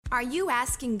Are you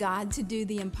asking God to do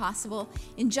the impossible?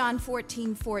 In John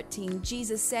 14:14,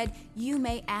 Jesus said, "You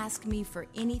may ask me for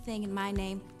anything in my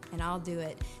name, and I'll do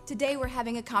it." Today we're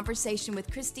having a conversation with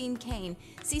Christine Caine,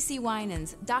 CeCe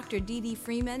Winans, Dr. Dee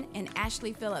Freeman, and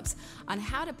Ashley Phillips on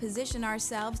how to position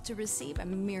ourselves to receive a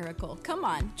miracle. Come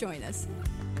on, join us.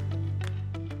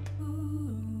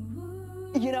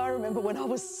 You know, I remember when I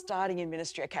was starting in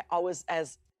ministry, okay, I was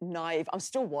as naive. I'm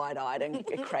still wide-eyed and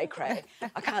cray-cray.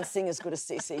 I can't sing as good as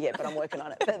CeCe yet, but I'm working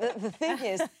on it. But the thing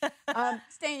is...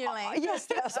 stay in your lane. Yes,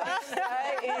 stay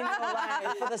in your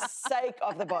lane for the sake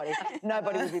of the body.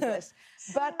 Nobody would be blessed.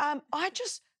 But I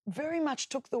just very much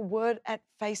took the word at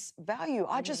face value.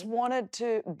 I just wanted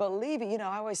to believe it. You know,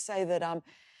 I always say that...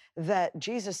 that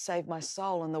Jesus saved my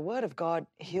soul and the word of God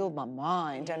healed my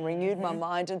mind and renewed my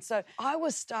mind. And so I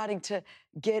was starting to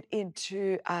get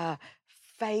into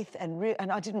faith and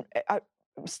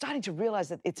I'm starting to realize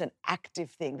that it's an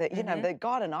active thing, that, you know, that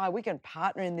God and I, we can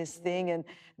partner in this thing, and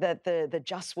that the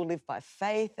just will live by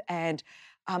faith. And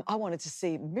I wanted to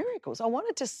see miracles. I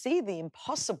wanted to see the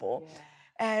impossible.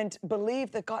 And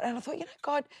believe that God, and I thought, you know,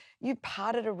 God, you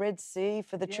parted a Red Sea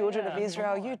for the children of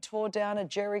Israel. You tore down a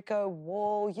Jericho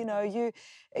wall. You know,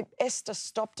 Esther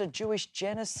stopped a Jewish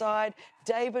genocide.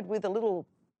 David with a little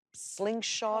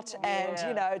slingshot and,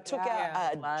 you know, took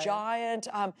out a giant.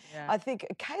 I think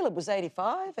Caleb was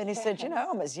 85 and he said, you know,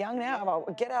 I'm as young now.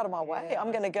 Get out of my way.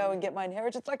 I'm going to go and get my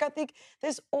inheritance. Like, I think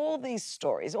there's all these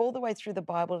stories all the way through the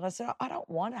Bible. And I said, I don't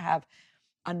want to have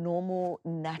a normal,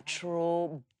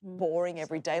 natural, boring,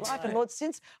 everyday life. And Lord,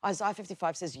 since Isaiah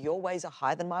 55 says, your ways are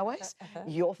higher than my ways,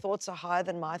 your thoughts are higher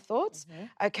than my thoughts,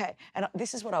 okay, and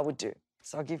this is what I would do.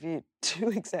 So I'll give you two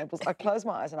examples. I close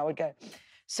my eyes and I would go,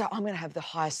 so I'm going to have the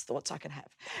highest thoughts I can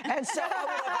have. And so I would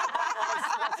have the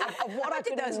highest thoughts of what I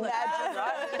could imagine,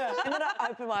 right? And then I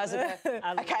open my eyes and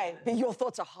go, okay, but your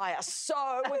thoughts are higher.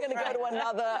 So we're going to go to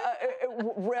another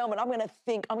realm, and I'm going to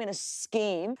think, I'm going to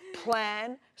scheme,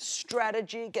 plan,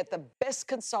 strategy, get the best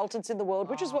consultants in the world,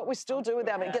 which is what we still do with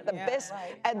them, and get the best.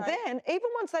 And then, even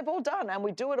once they've all done, and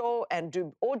we do it all and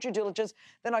do all due diligence,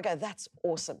 then I go, that's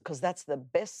awesome, because that's the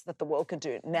best that the world can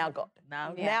do. Now, God.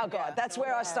 Now, God. That's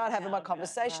where I start having my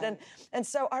conversation. And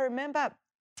so I remember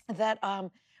that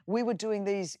we were doing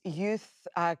these youth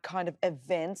kind of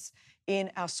events in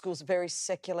our schools, very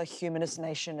secular humanist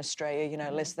nation, Australia, you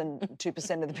know, less than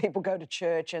 2% of the people go to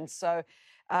church. And so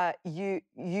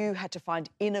you had to find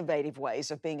innovative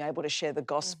ways of being able to share the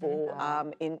gospel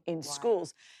in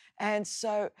schools. And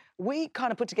so we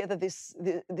kind of put together this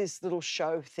little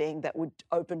show thing that would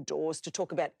open doors to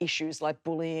talk about issues like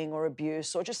bullying or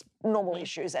abuse or just normal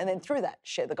issues, and then through that,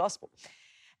 share the gospel.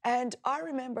 And I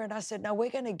remember, and I said, no, we're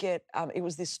going to get, it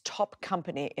was this top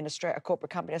company in Australia, a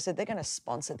corporate company. I said, they're going to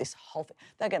sponsor this whole thing.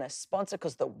 They're going to sponsor,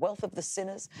 because the wealth of the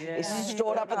sinners is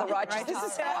stored up in the righteous. This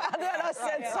is how, and then I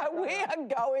said, so we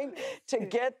are going to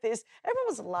get this. Everyone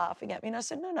was laughing at me, and I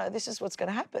said, no, this is what's going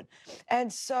to happen.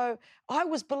 And so I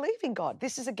was believing God.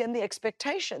 This is, again, the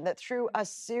expectation that through a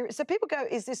series, so people go,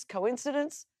 is this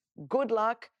coincidence? Good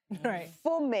luck. Right.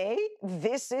 For me,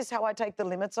 this is how I take the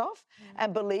limits off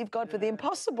and believe God for the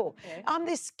impossible. I'm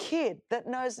this kid that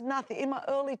knows nothing, in my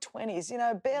early 20s, you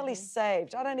know, barely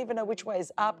saved. I don't even know which way is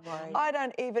up. I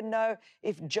don't even know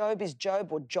if Job is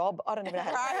Job or Job. I don't even know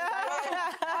how to say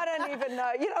it. I don't even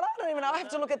know. You know, I don't even know. I have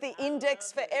to look at the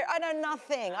index for I know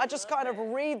nothing. I just kind of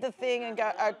read the thing and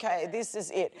go, okay, this is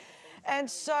it.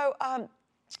 And so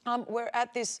we're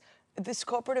at this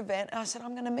corporate event, and I said,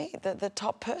 I'm going to meet the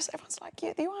top person. Everyone's like,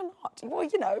 you are not. Well,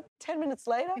 you know, 10 minutes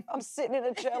later, I'm sitting in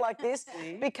a chair like this,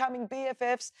 becoming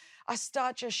BFFs. I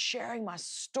start just sharing my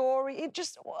story. It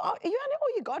just, all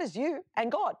you got is you and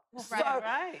God.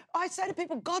 I say to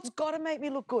people, God's got to make me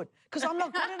look good, because I'm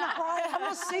not good enough. I'm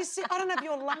not CeCe. I don't have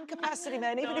your lung capacity,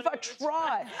 man, even if I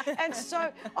try. And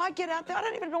so I get out there. I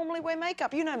don't even normally wear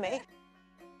makeup. You know me.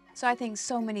 So I think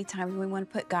so many times we want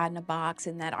to put God in a box,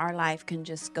 and that our life can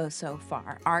just go so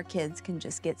far. Our kids can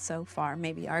just get so far.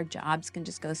 Maybe our jobs can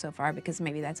just go so far, because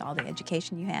maybe that's all the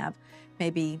education you have.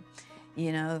 Maybe,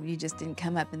 you know, you just didn't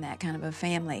come up in that kind of a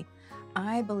family.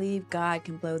 I believe God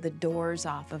can blow the doors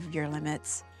off of your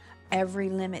limits. Every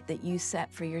limit that you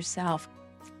set for yourself,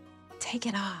 take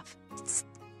it off.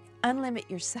 Unlimit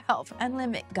yourself.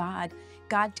 Unlimit God.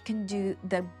 God can do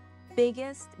the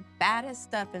biggest, baddest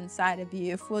stuff inside of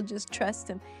you if we'll just trust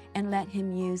Him and let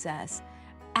Him use us.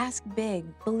 Ask big,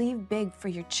 believe big for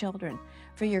your children,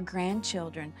 for your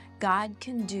grandchildren. God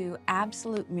can do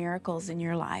absolute miracles in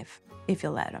your life if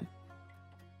you let Him.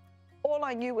 All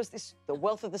I knew was this: the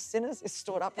wealth of the sinners is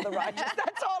stored up for the righteous.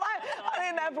 That's all I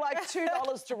didn't have like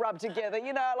 $2 to rub together,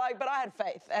 you know, like, but I had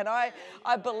faith, and I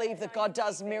believe that God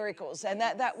does miracles, and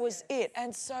that was it.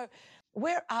 And so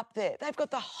we're up there. They've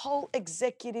got the whole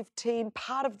executive team,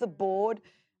 part of the board.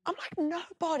 I'm like,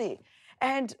 nobody.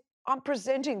 And I'm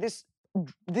presenting this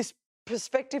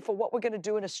perspective for what we're going to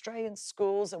do in Australian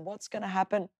schools and what's going to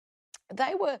happen.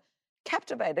 They were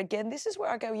captivated. Again, this is where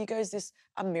I go, you go, is this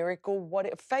a miracle?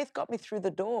 What faith got me through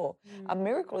the door. A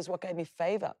miracle is what gave me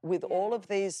favor with all of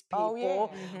these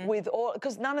people, with all,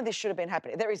 because none of this should have been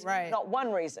happening. There is not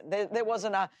one reason. There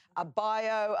wasn't a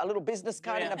bio, a little business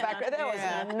card in the background. There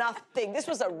was nothing. This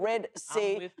was a Red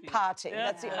Sea party.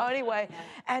 That's the only way.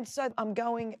 And so I'm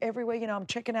going everywhere, you know, I'm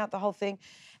checking out the whole thing.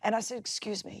 And I said,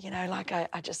 excuse me, you know, like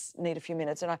I just need a few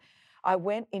minutes. And I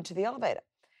went into the elevator.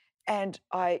 And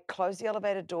I close the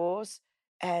elevator doors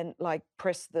and like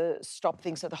press the stop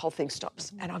thing so the whole thing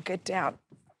stops. And I get down.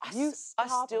 I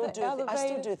still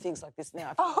do things like this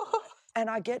now. And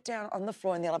I get down on the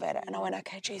floor in the elevator and I went,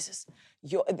 okay, Jesus,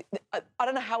 I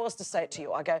don't know how else to say it to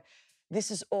you. I go, this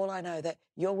is all I know, that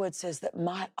your word says that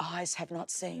my eyes have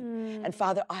not seen. And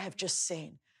Father, I have just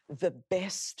seen the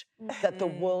best that the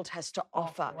world has to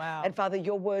offer. And Father,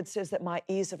 your word says that my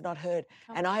ears have not heard,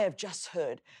 and I have just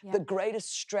heard the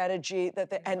greatest strategy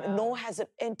and nor has it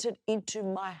entered into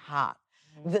my heart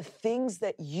the things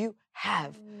that you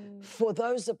have for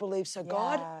those that believe. So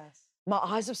God, my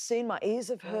eyes have seen, my ears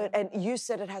have heard, and you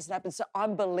said it hasn't happened. So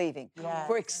I'm believing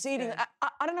for exceeding.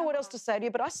 I don't know what else to say to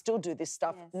you, but I still do this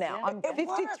stuff now. I'm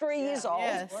 53 years old.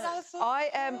 I've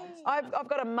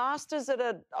got a master's at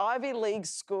an Ivy League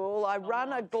school. I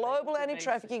run a global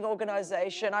anti-trafficking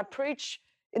organization. I preach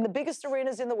in the biggest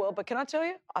arenas in the world. But can I tell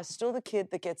you, I'm still the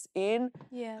kid that gets in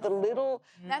the little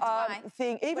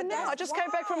thing. Even now, I just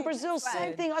came back from Brazil,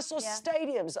 same thing. I saw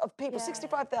stadiums of people,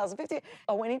 65,000, 50.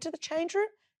 I went into the change room,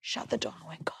 shut the door. I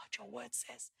went, God, your word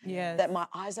says that my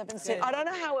eyes haven't seen. I don't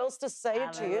know how else to say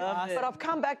it to you, but I've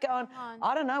come back going,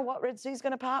 I don't know what Red Sea's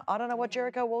going to part. I don't know what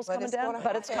Jericho wall's coming down,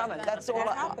 but it's coming. That's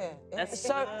all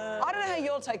So I don't know how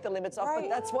you'll take the limits off, but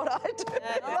that's what I do.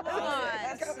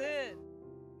 That's it.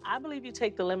 I believe you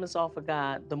take the limits off of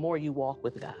God the more you walk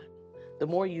with God, the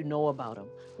more you know about him.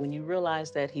 When you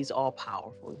realize that he's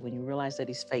all-powerful, when you realize that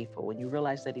he's faithful, when you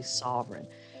realize that he's sovereign,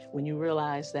 when you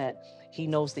realize that he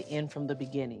knows the end from the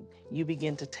beginning, you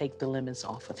begin to take the limits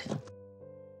off of him.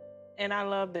 And I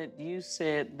love that you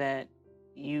said that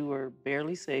you were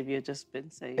barely saved, you had just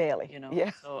been saved. Barely, you know? yeah.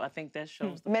 So I think that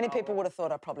shows the Many power. people would have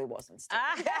thought I probably wasn't still.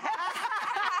 I had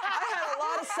a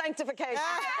lot of sanctification.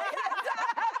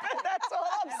 That's all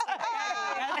I'm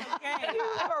saying. Okay. You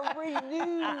are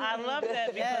renewed. I love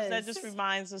that because that just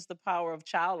reminds us the power of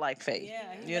childlike faith.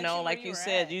 You know, like you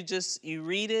said, you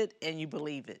read it and you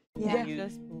believe it.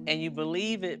 And you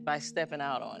believe it by stepping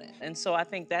out on it. And so I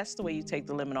think that's the way you take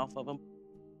the limit off of them.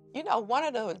 You know, one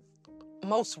of the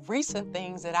most recent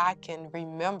things that I can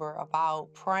remember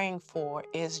about praying for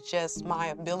is just my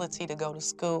ability to go to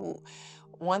school.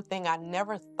 One thing I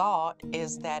never thought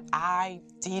is that I,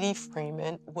 Dee Dee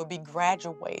Freeman, would be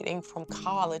graduating from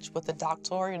college with a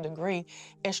doctoral degree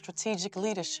in strategic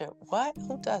leadership. What?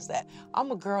 Who does that? I'm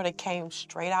a girl that came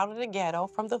straight out of the ghetto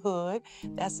from the hood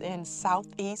that's in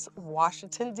Southeast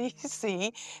Washington,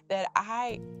 D.C., that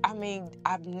I mean,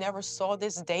 I've never saw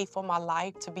this day for my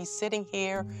life to be sitting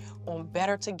here on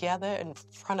Better Together in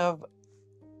front of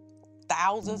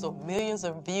thousands or millions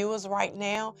of viewers right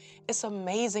now. It's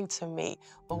amazing to me.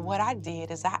 But what I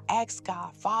did is I asked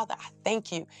God, Father, I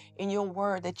thank you in your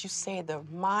word that you say the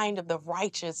mind of the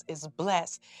righteous is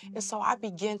blessed. And so I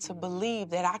began to believe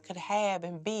that I could have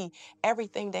and be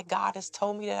everything that God has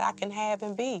told me that I can have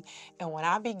and be. And when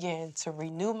I began to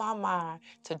renew my mind,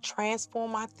 to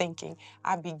transform my thinking,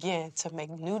 I began to make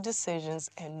new decisions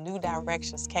and new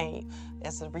directions came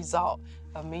as a result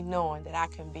of me knowing that I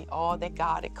can be all that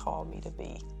God had called me to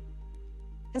be.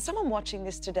 And someone watching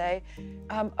this today,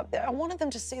 I wanted them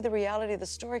to see the reality of the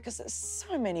story, because there's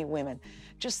so many women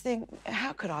just think,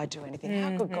 how could I do anything?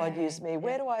 How could God use me?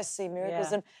 Where do I see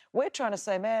miracles? And we're trying to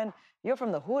say, man, you're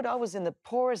from the hood. I was in the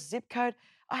poorest zip code.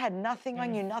 I had nothing. I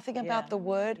knew nothing about the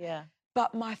word.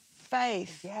 But my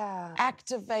faith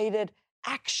activated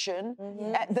action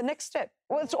at the next step.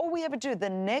 Well, it's all we ever do, the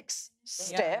next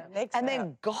step, and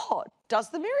then God does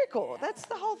the miracle. That's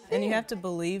the whole thing. And you have to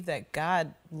believe that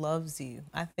God loves you.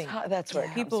 I think that's where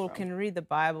people can read the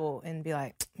Bible and be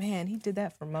like, man, he did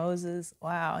that for Moses.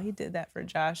 Wow, he did that for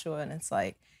Joshua. And it's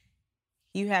like,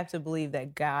 you have to believe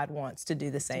that God wants to do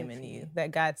the same in you,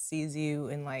 that God sees you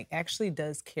and like actually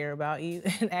does care about you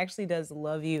and actually does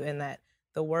love you, and that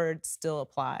the word still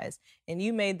applies. And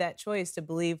you made that choice to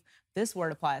believe this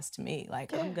word applies to me.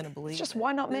 Like, I'm going to believe It's just it.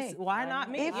 why not me? Why not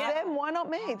me? If them, why not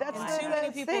me? That's And the too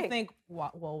many people thing. think,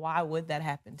 well, why would that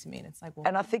happen to me? And it's like, well,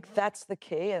 And I think that's the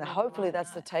key, and hopefully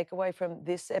that's the takeaway from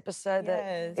this episode, that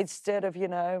Yes. instead of,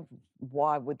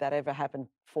 why would that ever happen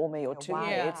for me or to me?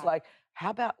 Yeah. It's like,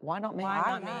 how about, why not me? why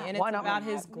not me? And Why it's not about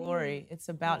me? his glory. It's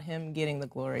about him getting the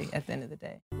glory at the end of the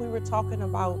day. We were talking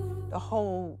about the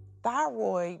whole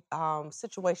thyroid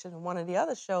situation in one of the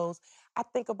other shows. I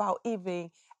think about even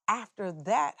after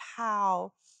that,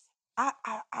 how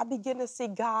I begin to see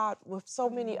God with so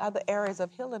many other areas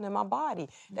of healing in my body.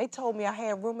 They told me I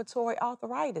had rheumatoid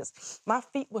arthritis. My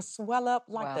feet would swell up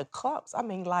like the clumps. I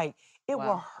mean, like, it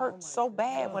would hurt so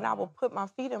bad when I would put my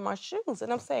feet in my shoes.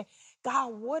 And I'm saying,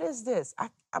 God, what is this?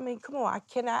 I mean, come on,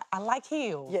 I like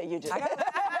heels. Yeah, you do.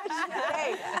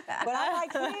 Hey, but I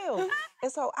like heels.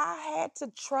 And so I had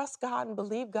to trust God and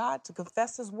believe God, to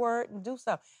confess his word and do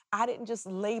something. I didn't just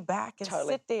lay back and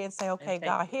sit there and say, okay,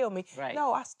 God, heal me. Right.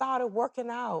 No, I started working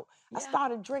out. Yeah. I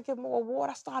started drinking more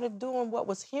water. I started doing what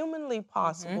was humanly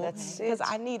possible. That's it. Because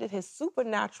I needed his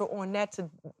supernatural on that to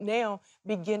now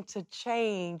begin to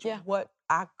change what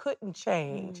I couldn't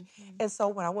change. And so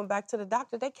when I went back to the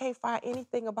doctor, they can't find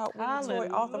anything about rheumatoid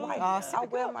arthritis. Awesome. I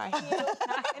wear my heels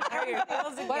and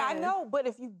everything. But I know, but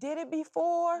if you did it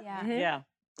before, Yeah.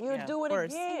 you'll do it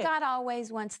course. again. God always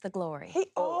wants the glory. He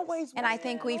always And I wants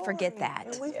think the we forget glory, that.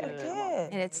 and we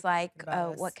forget. And it's like,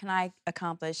 About us. what can I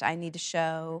accomplish? I need to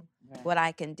show what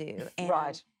I can do. And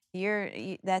Right.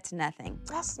 that's nothing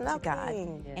That's to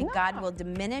nothing. God. And God will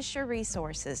diminish your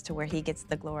resources to where he gets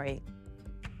the glory.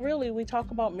 Really, we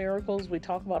talk about miracles. We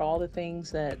talk about all the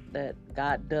things that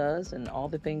God does and all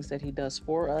the things that he does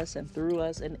for us and through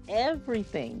us, and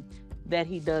everything that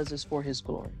he does is for his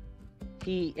glory.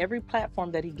 Every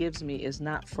platform that he gives me is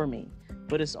not for me,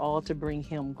 but it's all to bring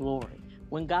him glory.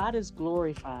 When God is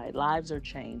glorified, lives are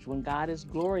changed. When God is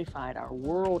glorified, our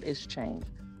world is changed.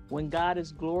 When God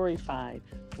is glorified,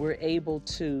 we're able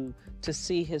to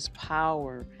see his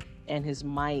power and his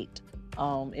might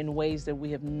in ways that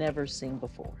we have never seen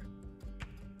before.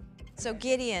 So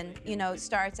Gideon,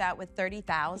 starts out with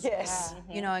 30,000. Yes.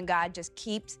 And God just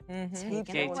keeps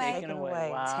taking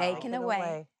away, Wow. taking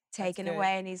away. Taken good.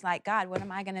 away, and he's like, God, what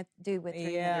am I going to do with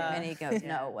 300? Yeah. And he goes,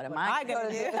 no, what am I going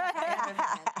to do?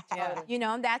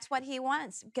 Yeah. And that's what he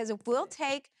wants. Because if we'll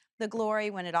take the glory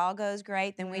when it all goes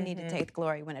great, then we need to take the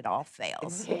glory when it all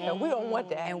fails. Yeah, we don't want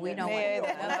that. And we don't want Yeah,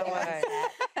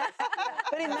 that.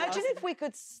 But imagine if we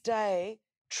could stay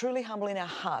truly humble in our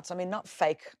hearts. I mean, not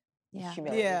fake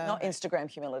humility, Yeah. not Instagram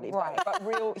humility, but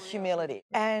real humility.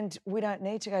 And we don't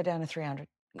need to go down to 300,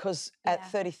 because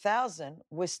at 30,000,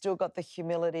 we've still got the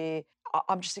humility.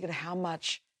 I'm just thinking of how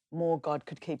much more God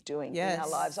could keep doing in our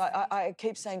lives. I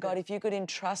keep saying, God, if you could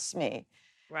entrust me,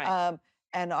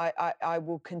 and I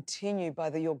will continue by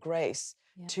your grace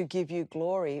to give you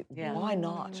glory, why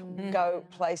not go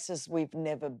places we've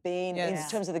never been in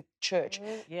terms of the church,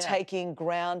 taking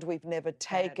ground we've never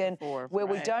taken, where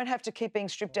we don't have to keep being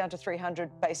stripped down to 300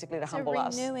 basically to humble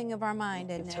us. It's a renewing of our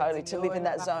mind, isn't it? Totally, to live in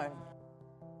that zone.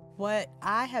 What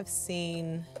I have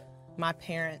seen my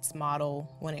parents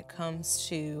model when it comes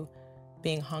to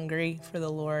being hungry for the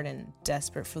Lord and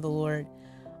desperate for the Lord,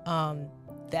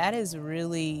 that has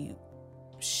really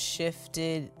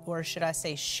shifted, or should I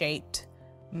say shaped,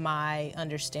 my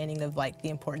understanding of the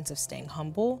importance of staying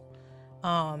humble.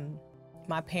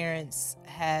 My parents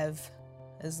have,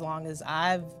 as long as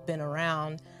I've been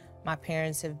around, my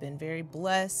parents have been very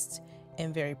blessed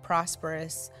and very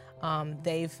prosperous.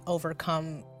 They've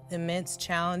overcome immense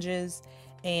challenges,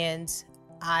 and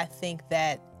I think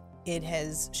that it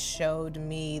has showed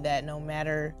me that no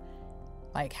matter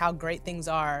how great things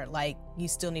are, you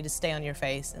still need to stay on your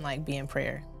face and be in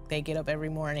prayer. They get up every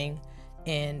morning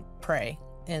and pray,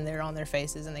 and they're on their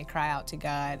faces and they cry out to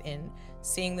God, and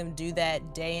seeing them do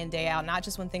that day in, day out, not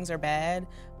just when things are bad,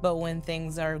 but when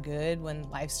things are good, when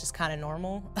life's just kind of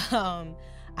normal.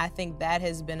 I think that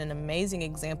has been an amazing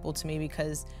example to me,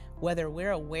 because whether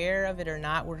we're aware of it or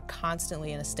not, we're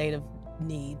constantly in a state of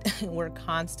need. We're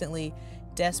constantly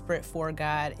desperate for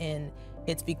God, and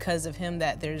it's because of him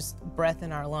that there's breath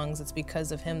in our lungs. It's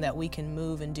because of him that we can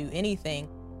move and do anything.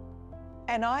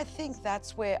 And I think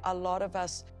that's where a lot of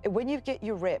us, when you get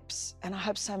your reps, and I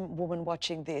hope some woman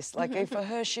watching this, for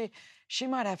her, she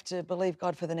might have to believe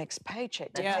God for the next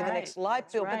paycheck, to pay the next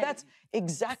light bill. But that's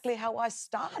exactly how I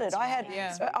started.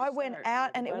 I went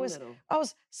out, and I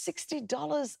was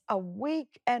 $60 a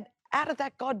week, and out of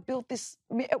that, God built this.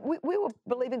 We were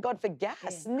believing God for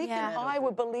gas. Nick and I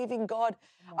were believing God.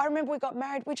 I remember we got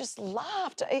married. We just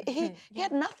laughed. He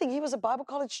had nothing. He was a Bible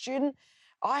college student.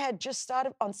 I had just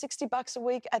started on $60 a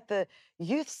week at the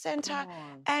youth center.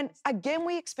 And again,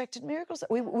 we expected miracles.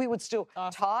 We would still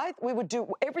tithe. We would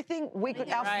do everything we could.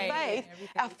 Our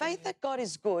faith that God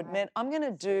is good meant I'm going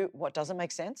to do what doesn't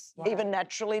make sense, even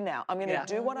naturally now. I'm going to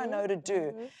do what I know to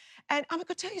do. And I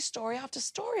could tell you story after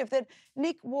story of that.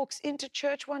 Nick walks into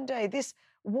church one day. This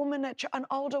woman an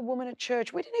older woman at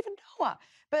church, we didn't even know her,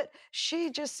 but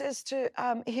she just says to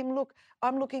him, look,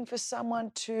 I'm looking for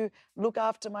someone to look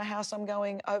after my house. I'm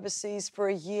going overseas for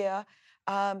a year.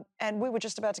 And we were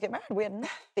just about to get married. We had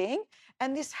nothing.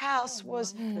 And this house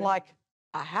was like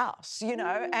a house, you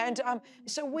know. And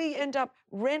so we end up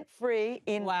rent-free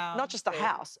in not just a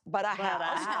house, but a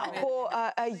house for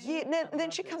a year. And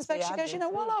then she comes back, she goes, you know,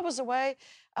 while I was away,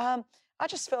 I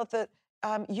just felt that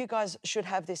you guys should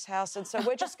have this house. And so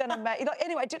we're just going to make, you know,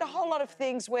 anyway, did a whole lot of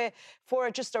things where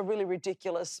for just a really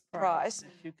ridiculous price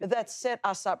that set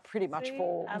us up pretty much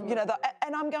for, you know,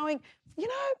 and I'm going, you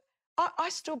know, I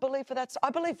still believe for that.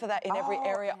 I believe for that in every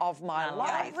area of my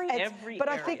life. But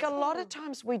I think a lot of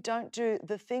times we don't do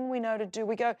the thing we know to do.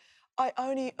 We go, I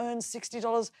only earn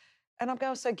 $60. And I'm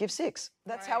going, so give $6.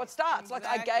 That's how it starts. Exactly.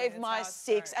 Like I gave my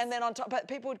 $6 and then on top, but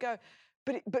people would go,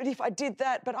 but if I did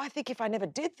that, but I think if I never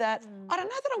did that, I don't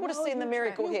know that I would have seen the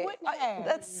miracle here.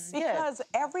 That's because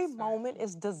every moment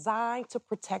is designed to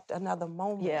protect another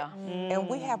moment. And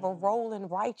we have a role in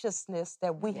righteousness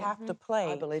that we have to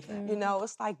play. I believe that. You know,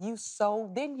 it's like you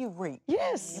sow, then you reap.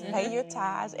 Yes. You pay your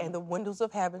tithes, and the windows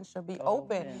of heaven shall be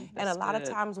open. And a lot of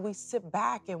times we sit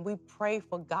back and we pray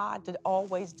for God to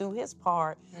always do His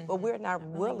part, but we're not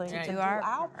willing to do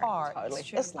our part. Totally.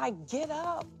 It's like, get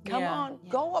up, come on,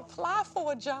 go apply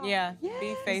for a job.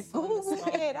 Be faithful.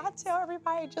 Google it. I tell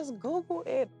everybody, just Google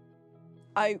it.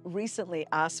 I recently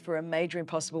asked for a major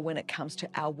impossible when it comes to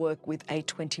our work with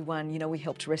A21. You know, we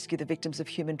help to rescue the victims of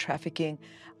human trafficking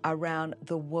around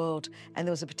the world. And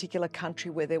there was a particular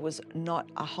country where there was not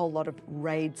a whole lot of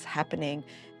raids happening.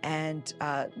 And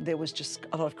there was just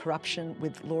a lot of corruption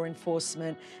with law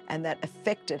enforcement, and that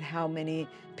affected how many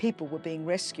people were being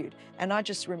rescued. And I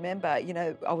just remember, you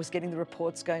know, I was getting the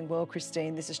reports going, well,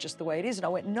 Christine, this is just the way it is. And I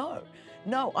went, no,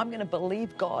 I'm going to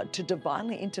believe God to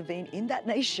divinely intervene in that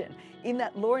nation, in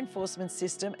that law enforcement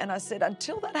system. And I said,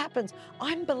 until that happens,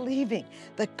 I'm believing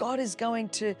that God is going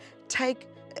to take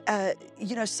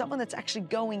you know, someone that's actually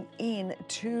going in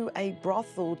to a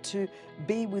brothel to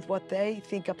be with what they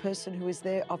think a person who is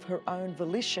there of her own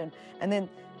volition, and then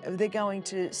they're going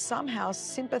to somehow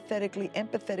sympathetically,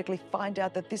 empathetically find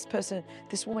out that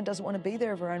this woman doesn't want to be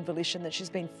there of her own volition, that she's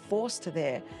been forced to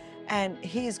there, and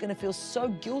he is going to feel so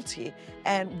guilty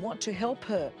and want to help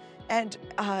her. And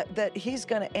that he's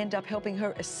going to end up helping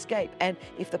her escape. And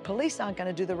if the police aren't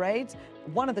going to do the raids,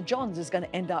 one of the Johns is going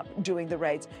to end up doing the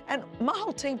raids. And my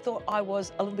whole team thought I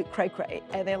was a little bit cray-cray.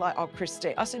 And they're like, oh,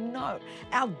 Christine. I said, no,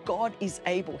 our God is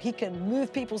able. He can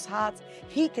move people's hearts.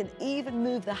 He can even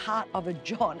move the heart of a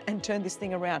John and turn this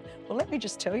thing around. Well, let me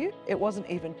just tell you, it wasn't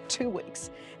even 2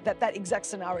 weeks that exact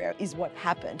scenario is what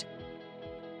happened.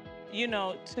 You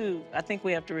know, too, I think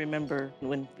we have to remember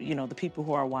when, you know, the people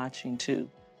who are watching, too,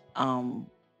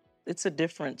 it's a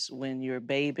difference when you're a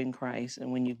babe in Christ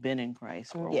and when you've been in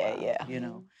Christ for a while. You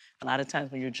know, a lot of times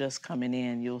when you're just coming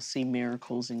in, you'll see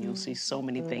miracles and you'll see so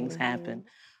many things happen.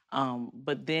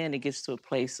 But then it gets to a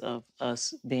place of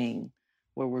us being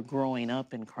where we're growing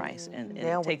up in Christ, and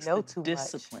it takes the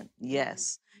discipline.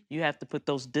 Yes, you have to put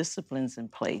those disciplines in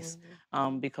place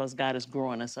because God is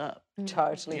growing us up.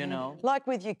 Totally. You know, like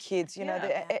with your kids, you know,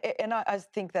 and I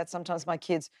think that sometimes my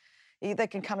kids, they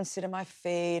can come and sit at my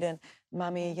feet and,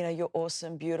 Mummy, you know, you're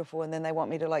awesome, beautiful, and then they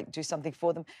want me to, like, do something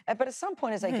for them. But at some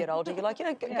point as they get older, you're like, you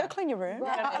know, go clean your room.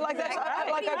 Like that's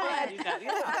like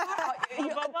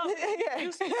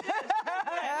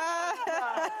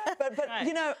But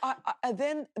you know,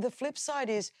 then the flip side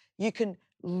is you can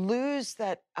lose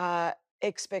that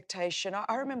expectation.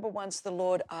 I remember once the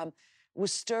Lord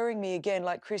was stirring me again,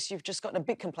 like, Chris, you've just gotten a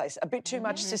bit complacent, a bit too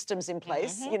much systems in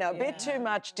place, you know, a bit too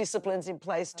much disciplines in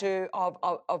place too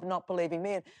of not believing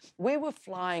me. And we were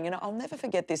flying, and I'll never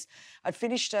forget this. I'd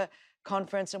finished a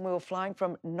conference and we were flying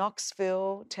from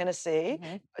Knoxville, Tennessee,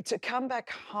 to come back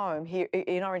home here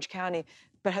in Orange County,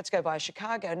 but had to go via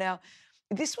Chicago. Now,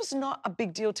 this was not a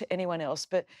big deal to anyone else,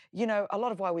 but, you know, a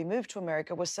lot of why we moved to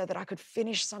America was so that I could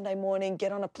finish Sunday morning,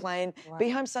 get on a plane, be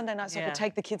home Sunday night so I could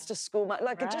take the kids to school,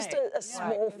 like just a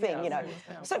small thing, you know.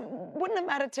 So wouldn't have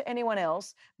mattered to anyone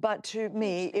else, but to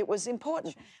me, it was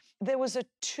important. There was a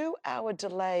 2-hour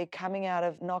delay coming out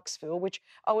of Knoxville, which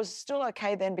I was still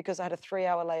okay then because I had a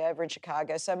 3-hour layover in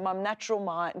Chicago. So my natural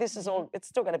mind, this is all, it's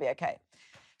still going to be okay.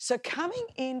 So coming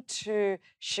into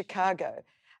Chicago,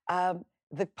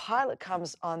 the pilot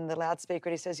comes on the loudspeaker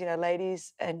and he says,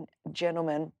 ladies and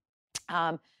gentlemen,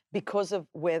 because of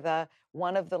weather,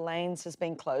 one of the lanes has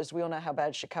been closed. We all know how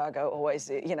bad Chicago always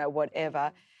is,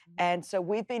 whatever. And so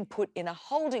we've been put in a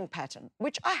holding pattern,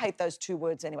 which I hate those two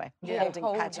words anyway. Holding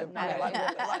pattern. Like look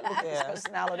at his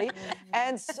personality.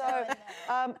 And so,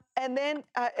 and then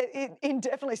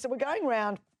indefinitely. So we're going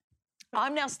around.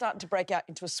 I'm now starting to break out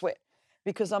into a sweat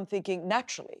because I'm thinking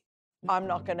naturally, I'm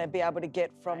not going to be able to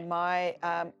get from my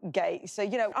gate. So,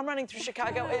 I'm running through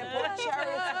Chicago Airport, chariots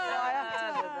of fire.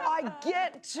 I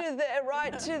get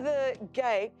right to the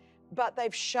gate, but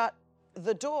they've shut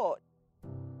the door.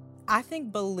 I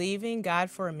think believing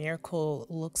God for a miracle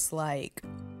looks like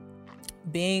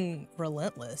being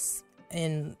relentless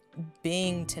and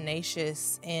being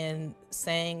tenacious and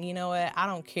saying, you know what, I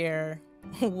don't care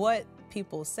what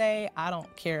people say. I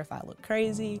don't care if I look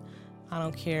crazy. I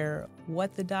don't care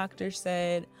what the doctor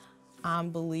said. I'm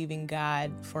believing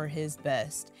God for his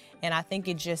best. And I think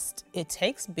it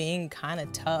takes being kind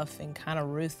of tough and kind of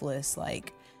ruthless.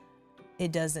 Like, I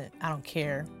don't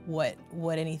care what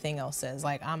anything else says.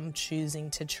 Like, I'm choosing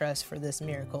to trust for this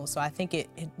miracle. So I think it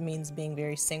means being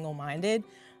very single-minded.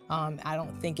 I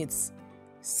don't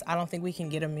think we can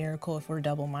get a miracle if we're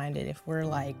double-minded. If we're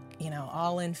like,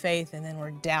 all in faith and then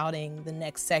we're doubting the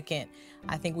next second.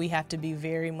 I think we have to be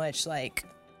very much like,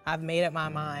 I've made up my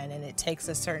mind, and it takes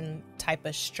a certain type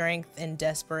of strength and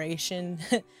desperation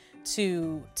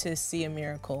to see a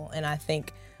miracle. And I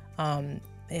think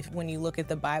when you look at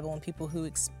the Bible and people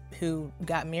who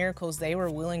got miracles, they were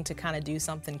willing to kind of do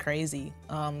something crazy.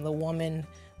 The woman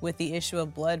with the issue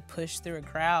of blood pushed through a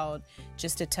crowd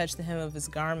just to touch the hem of his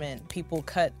garment. People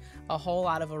cut a hole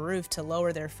out of a roof to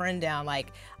lower their friend down.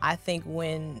 Like, I think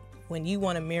when you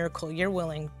want a miracle, you're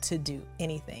willing to do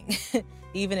anything,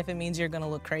 even if it means you're going to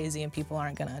look crazy and people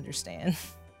aren't going to understand.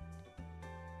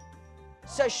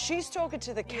 So she's talking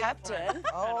to the captain,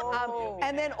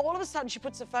 and then all of a sudden she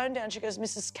puts the phone down. She goes,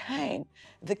 Mrs. Kane,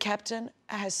 the captain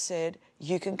has said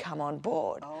you can come on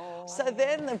board. So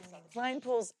then the plane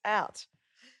pulls out,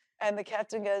 and the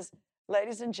captain goes,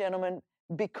 ladies and gentlemen,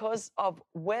 because of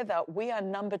weather, we are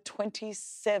number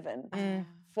 27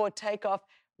 for takeoff.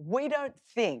 We don't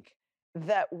think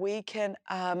that we can,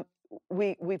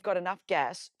 we've got enough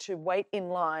gas to wait in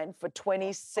line for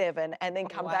 27 and then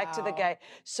come back to the gate.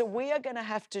 So we are going to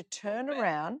have to turn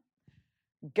around,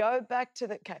 go back to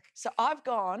the gate. So I've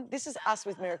gone, this is us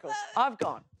with miracles. I've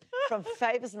gone from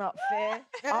favour's not fair,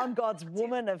 I'm God's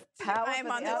woman of power. I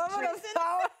am on the woman of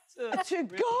power. To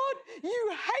God,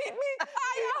 you hate me.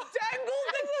 You dangled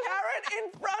the carrot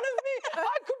in front of me.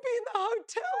 I could be in the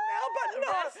hotel now, but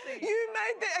no, you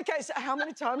made the. Okay, so how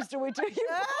many times do we do you?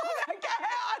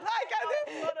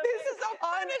 This is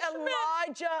I'm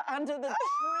Elijah under the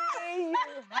tree. You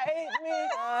hate me.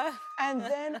 And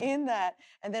then in that,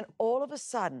 and then all of a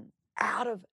sudden, out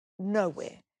of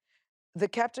nowhere, the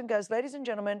captain goes, ladies and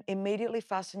gentlemen, immediately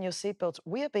fasten your seatbelts.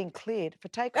 We are being cleared for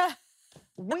takeoff.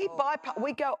 We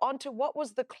go onto what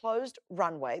was the closed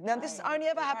runway. Now, this only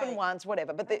ever happened once,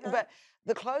 whatever, but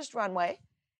the closed runway,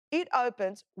 it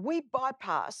opens, we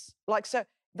bypass, so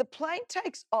the plane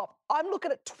takes off. I'm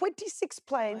looking at 26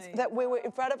 planes that we were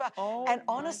in front of. And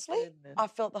honestly, I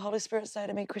felt the Holy Spirit say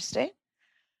to me, Christine,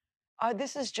 I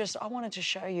wanted to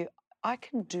show you, I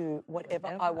can do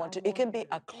whatever I want to. It can be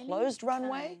a closed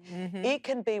runway. It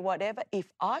can be whatever. If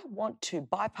I want to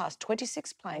bypass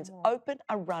 26 planes, open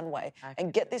a runway,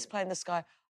 and get this plane in the sky,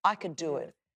 I can do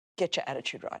it. Get your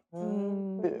attitude right.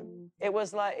 It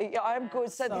was like, I'm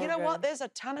good. So you know what? There's a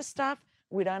ton of stuff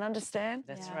we don't understand.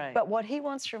 That's right. But what he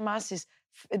wants from us is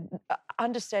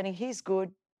understanding he's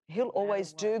good. He'll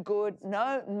always do good,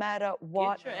 no matter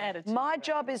what. Get your attitude My right.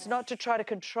 job is not to try to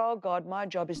control God. My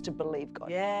job is to believe God.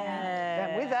 Yeah.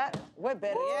 And with that, we're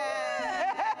better.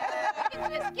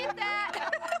 Just get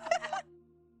that.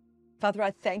 Father,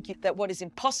 I thank you that what is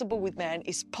impossible with man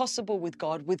is possible with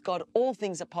God. With God, all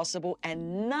things are possible,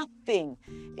 and nothing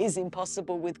is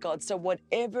impossible with God. So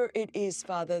whatever it is,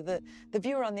 Father, the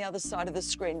viewer on the other side of the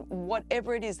screen,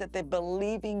 whatever it is that they're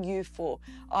believing you for,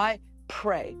 I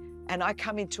pray and I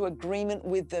come into agreement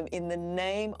with them in the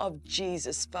name of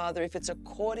Jesus. Father, if it's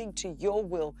according to your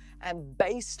will and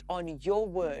based on your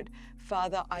word,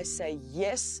 Father, I say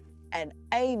yes and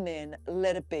amen.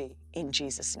 Let it be in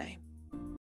Jesus' name.